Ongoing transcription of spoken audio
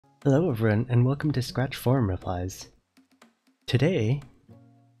Hello everyone, and welcome to Scratch Forum Replies. Today,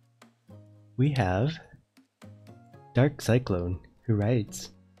 we have Dark Cyclone, who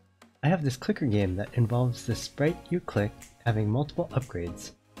writes, I have this clicker game that involves the sprite you click having multiple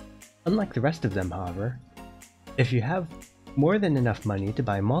upgrades. Unlike the rest of them, however, if you have more than enough money to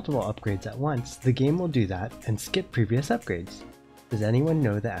buy multiple upgrades at once, the game will do that and skip previous upgrades. Does anyone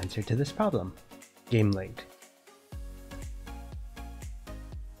know the answer to this problem? Game link.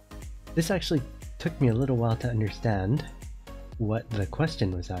 This actually took me a little while to understand what the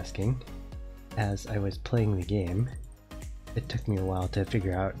question was asking as I was playing the game. It took me a while to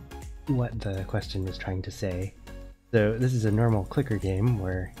figure out what the question was trying to say. So this is a normal clicker game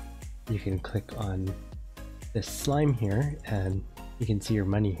where you can click on this slime here and you can see your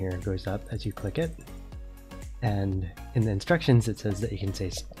money here goes up as you click it. And in the instructions it says that you can say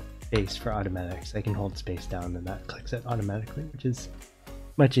space for automatic, so I can hold space down and that clicks it automatically, which is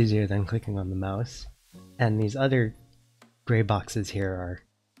much easier than clicking on the mouse. And these other gray boxes here are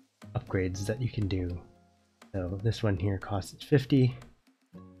upgrades that you can do. So this one here costs 50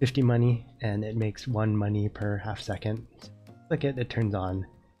 money, and it makes 1 money per half second. So click it, it turns on.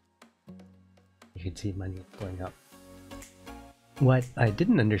 You can see money going up. What I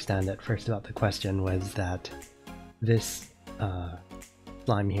didn't understand at first about the question was that this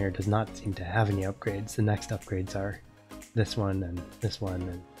slime here does not seem to have any upgrades. The next upgrades are this one, and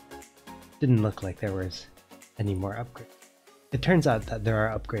didn't look like there was any more upgrades. It turns out that there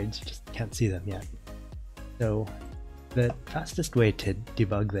are upgrades, you just can't see them yet. So the fastest way to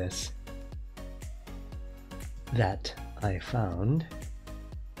debug this that I found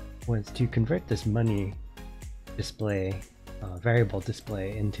was to convert this money display, variable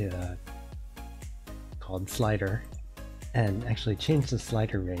display, into a called slider, and actually change the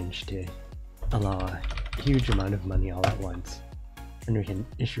slider range to allow a huge amount of money all at once. And we can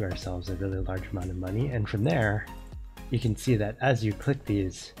issue ourselves a really large amount of money, and from there you can see that as you click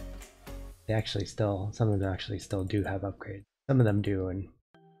these, they actually still, some of them actually still do have upgrades. Some of them do, and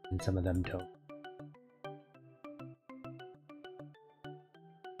some of them don't.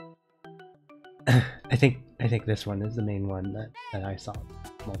 I think this one is the main one that I saw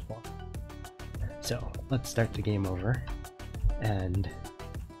multiple. So let's start the game over and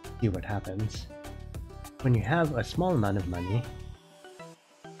see what happens. When you have a small amount of money,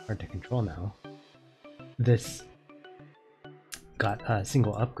 hard to control now, this got a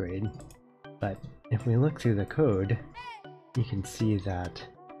single upgrade, but if we look through the code, you can see that,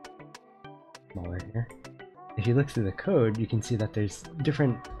 smaller here, if you look through the code, you can see that there's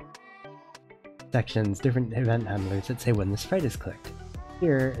different sections, different event handlers that say when the sprite is clicked.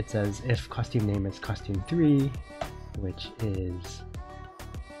 Here it says if costume name is costume 3, which is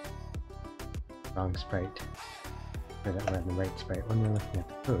wrong sprite, or that we're on the right sprite when we're looking at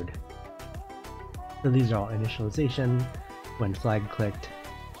the code. So these are all initialization. When flag clicked,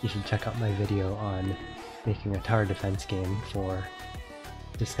 you should check out my video on making a tower defense game for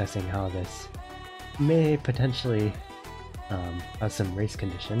discussing how this may potentially have some race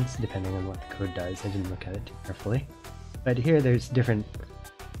conditions depending on what the code does. I didn't look at it too carefully. But here there's different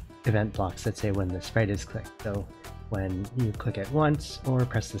event blocks that say when the sprite is clicked. So when you click it once or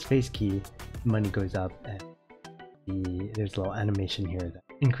press the space key, money goes up, and there's a little animation here that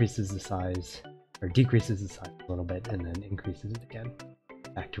increases the size or decreases the size a little bit and then increases it again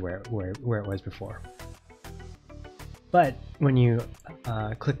back to where it was before. But when you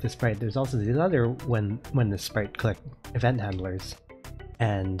click the sprite, there's also these other when the sprite click event handlers,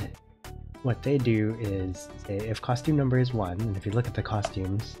 and what they do is say if costume number is 1, and if you look at the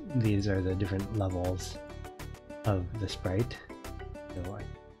costumes, these are the different levels of the sprite. So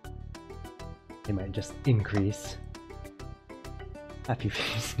they might just increase. Happy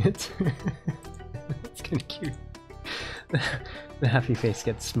face gets it's kind of cute. The happy face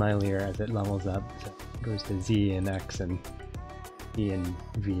gets smilier as it levels up, so it goes to Z and X and E and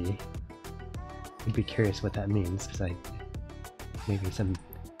V. I'd be curious what that means, because maybe something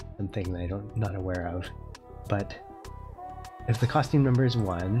that I'm not aware of. But if the costume number is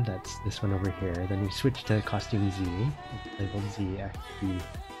 1, that's this one over here, then you switch to costume Z, labeled Z, X, B,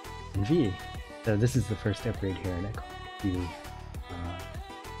 and V. So this is the first upgrade here, and it costs you,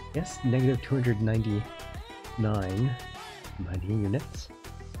 yes, negative 299 money units.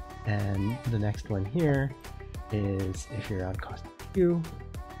 And the next one here is if you're on costume Q,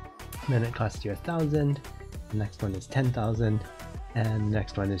 then it costs you 1,000. The next one is 10,000, and the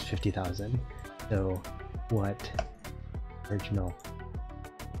next one is 50,000. So what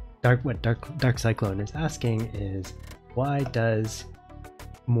Dark Cyclone is asking is, why does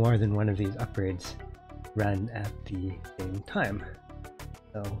more than one of these upgrades run at the same time?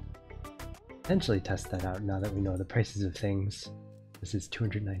 So potentially test that out now that we know the prices of things. This is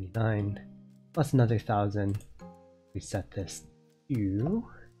 $299 plus another 1,000. We set this to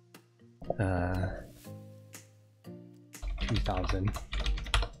 2,000.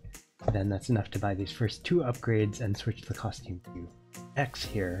 Then that's enough to buy these first 2 upgrades and switch the costume to X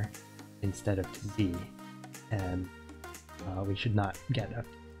here instead of to Z. And we should not get up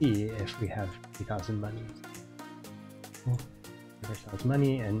to Z if we have 2,000 money. We'll give ourselves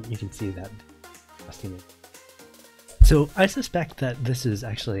money, and you can see that costume is. So I suspect that this is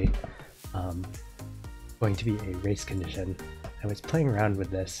actually going to be a race condition. I was playing around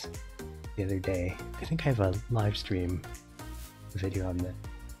with this the other day. I think I have a live stream video on this.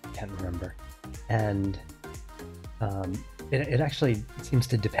 I can't remember. And it actually seems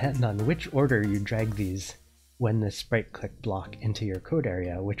to depend on which order you drag these when the sprite click block into your code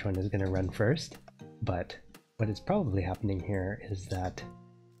area, which one is going to run first. But what is probably happening here is that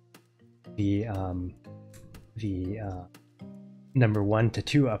the number 1 to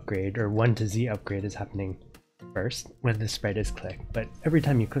 2 upgrade or 1 to Z upgrade is happening first when the sprite is clicked. But every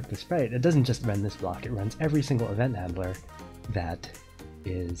time you click the sprite, it doesn't just run this block, it runs every single event handler that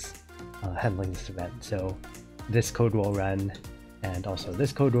is handling this event. So this code will run, and also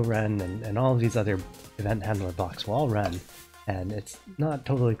this code will run, and all of these other event handler blocks will all run, and it's not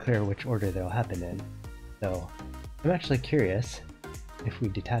totally clear which order they'll happen in. So I'm actually curious if we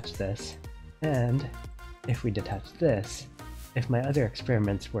detach this, and if we detach this, if my other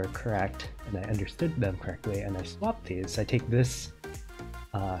experiments were correct and I understood them correctly and I swap these. I take this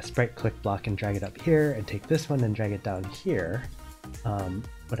sprite click block and drag it up here, and take this one and drag it down here.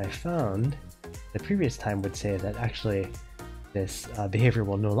 What I found the previous time would say that actually this behavior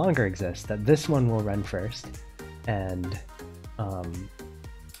will no longer exist, that this one will run first, and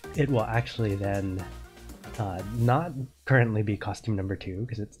it will actually then not currently be costume number 2,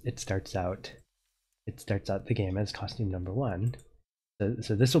 because it starts out the game as costume number 1.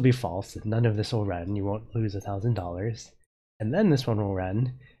 So this will be false, none of this will run, you won't lose $1,000. And then this one will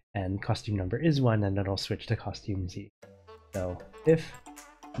run, and costume number is 1, and it'll switch to costume Z. So if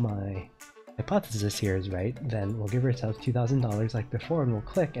my hypothesis here is right, then we'll give ourselves $2,000 like before, and we'll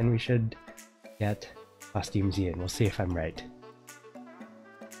click, and we should get costume Z, and we'll see if I'm right.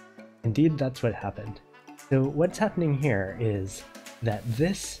 Indeed, that's what happened. So what's happening here is that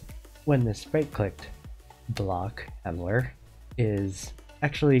this, when the sprite clicked block handler, is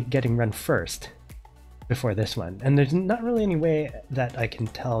actually getting run first before this one, and there's not really any way that I can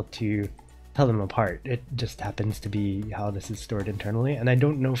tell them apart. It just happens to be how this is stored internally, and I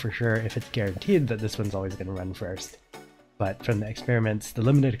don't know for sure if it's guaranteed that this one's always going to run first. But from the experiments, the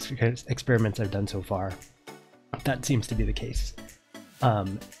limited experiments I've done so far, that seems to be the case.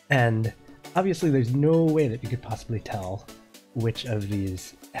 And obviously there's no way that you could possibly tell which of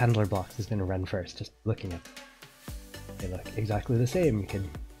these handler blocks is going to run first just looking at them. They look exactly the same. You could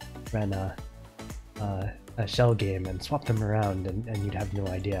run a shell game and swap them around, and you'd have no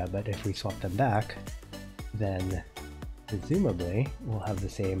idea. But if we swap them back, then presumably we'll have the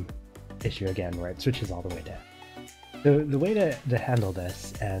same issue again where it switches all the way down. So the way to handle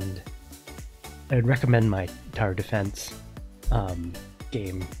this, and I would recommend my Tower Defense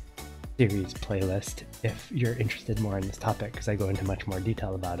game series playlist if you're interested more in this topic, because I go into much more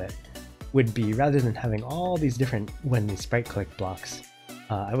detail about it, would be, rather than having all these different when these sprite click blocks,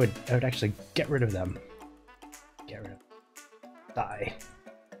 I would actually get rid of them. Get rid of them. Die.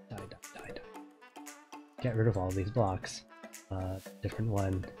 Get rid of all these blocks. Different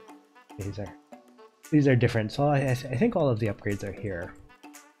one. These are different. So I think all of the upgrades are here.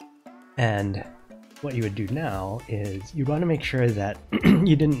 And what you would do now is you'd want to make sure that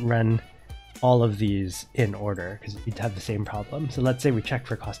you didn't run all of these in order, because you'd have the same problem. So let's say we checked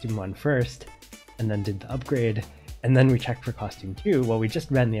for costume 1 first, and then did the upgrade, and then we checked for costume 2. Well, we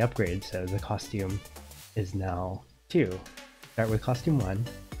just ran the upgrade, so the costume is now 2. Start with costume 1,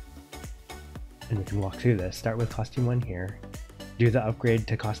 and we can walk through this. Start with costume 1 here, do the upgrade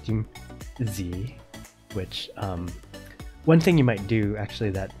to costume Z, which one thing you might do actually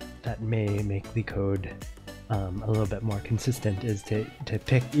that may make the code a little bit more consistent is to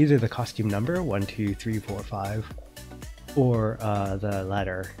pick either the costume number 1, 2, 3, 4, 5, or the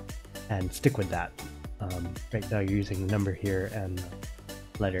letter, and stick with that. Right now you're using the number here and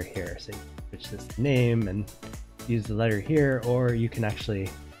the letter here, so you switch this to name and use the letter here, or you can actually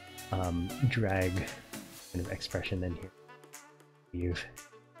drag kind of expression in here.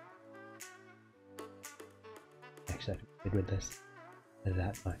 Actually, I did with this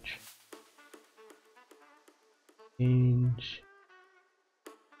that much. Change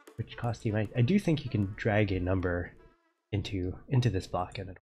which costume. I do think you can drag a number into this block.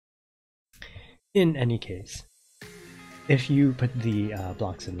 And in any case, if you put the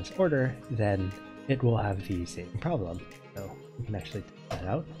blocks in this order, then it will have the same problem. So we can actually test that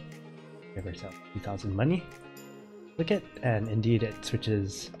out. Give ourselves 2,000 money. Click it, and indeed it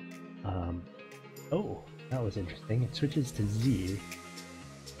switches. Oh, that was interesting. It switches to Z.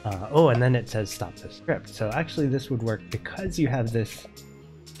 Oh, and then it says stop the script. So actually this would work because you have this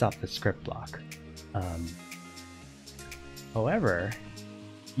stop the script block. However,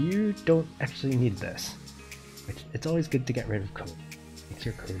 you don't actually need this. It's always good to get rid of code. Makes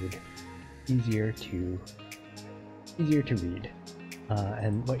your code easier to read.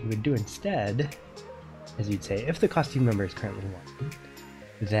 And what you would do instead is you'd say if the costume number is currently 1,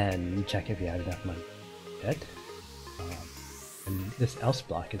 then you check if you have enough money to get it. And this else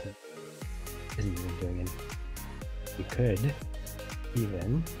block isn't even doing anything. You could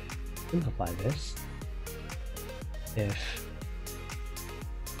even simplify this if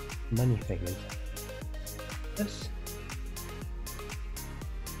money thing is this.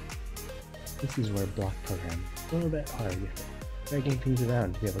 This is where block programming is a little bit hard. You have to dragging things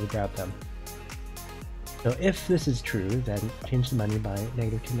around to be able to grab them. So if this is true, then change the money by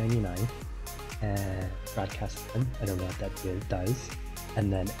 -299 and broadcast them. I don't know what that does.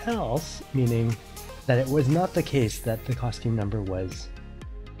 And then else, meaning that it was not the case that the costume number was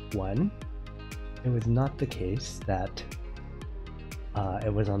 1. It was not the case that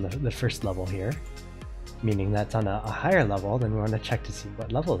it was on the first level here, meaning that's on a higher level. Then we want to check to see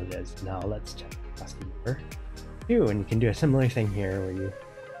what level it is. Now let's check the costume number 2, and you can do a similar thing here where you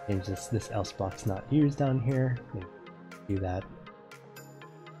change this else block's not used down here. Maybe do that.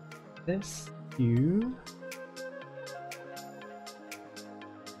 This to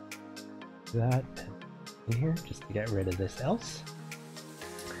that in here just to get rid of this else.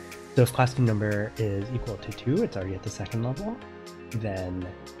 So if costume number is equal to 2, it's already at the second level. Then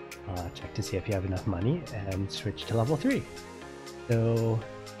check to see if you have enough money and switch to level 3. So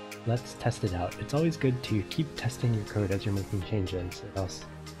let's test it out. It's always good to keep testing your code as you're making changes, or else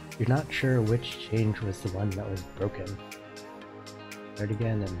you're not sure which change was the one that was broken. Start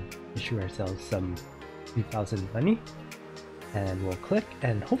again and issue ourselves some 3,000 money, and we'll click,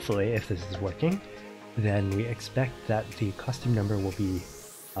 and hopefully if this is working, then we expect that the costume number will be,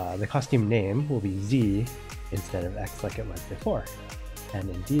 the costume name will be Z instead of X like it was before. And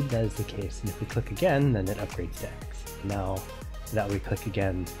indeed that is the case, and if we click again, then it upgrades to X. Now that we click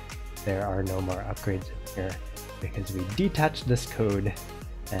again, there are no more upgrades in here because we detached this code,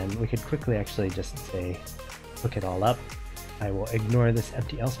 and we could quickly actually just say, look it all up. I will ignore this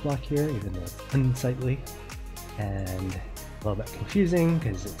empty else block here, even though it's unsightly and a little bit confusing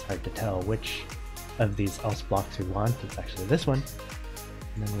because it's hard to tell which of these else blocks we want. It's actually this one.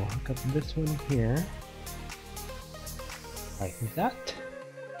 And then we'll hook up this one here, like that.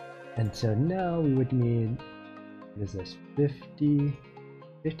 And so now we would need, what is this,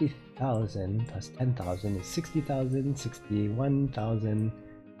 50,000 plus 10,000 is 60,000, 61,000.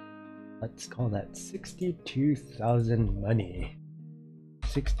 Let's call that 62,000 money.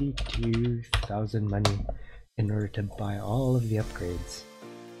 62,000 money in order to buy all of the upgrades.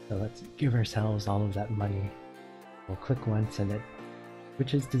 So let's give ourselves all of that money. We'll click once and it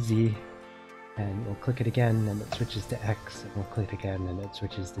switches to Z, and we'll click it again and it switches to X, and we'll click it again and it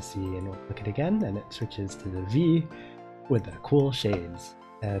switches to C, and we'll click it again and it switches to the V with the cool shades.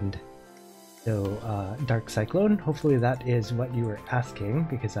 And so Dark Cyclone, hopefully that is what you were asking,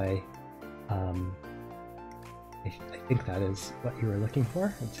 because I think that is what you were looking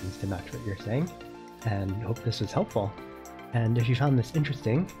for. It seems to match what you're saying, and I hope this was helpful. And if you found this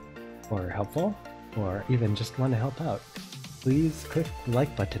interesting or helpful, or even just want to help out, please click the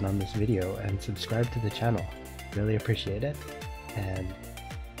like button on this video and subscribe to the channel. Really appreciate it. And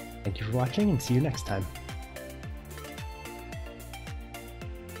thank you for watching, and see you next time.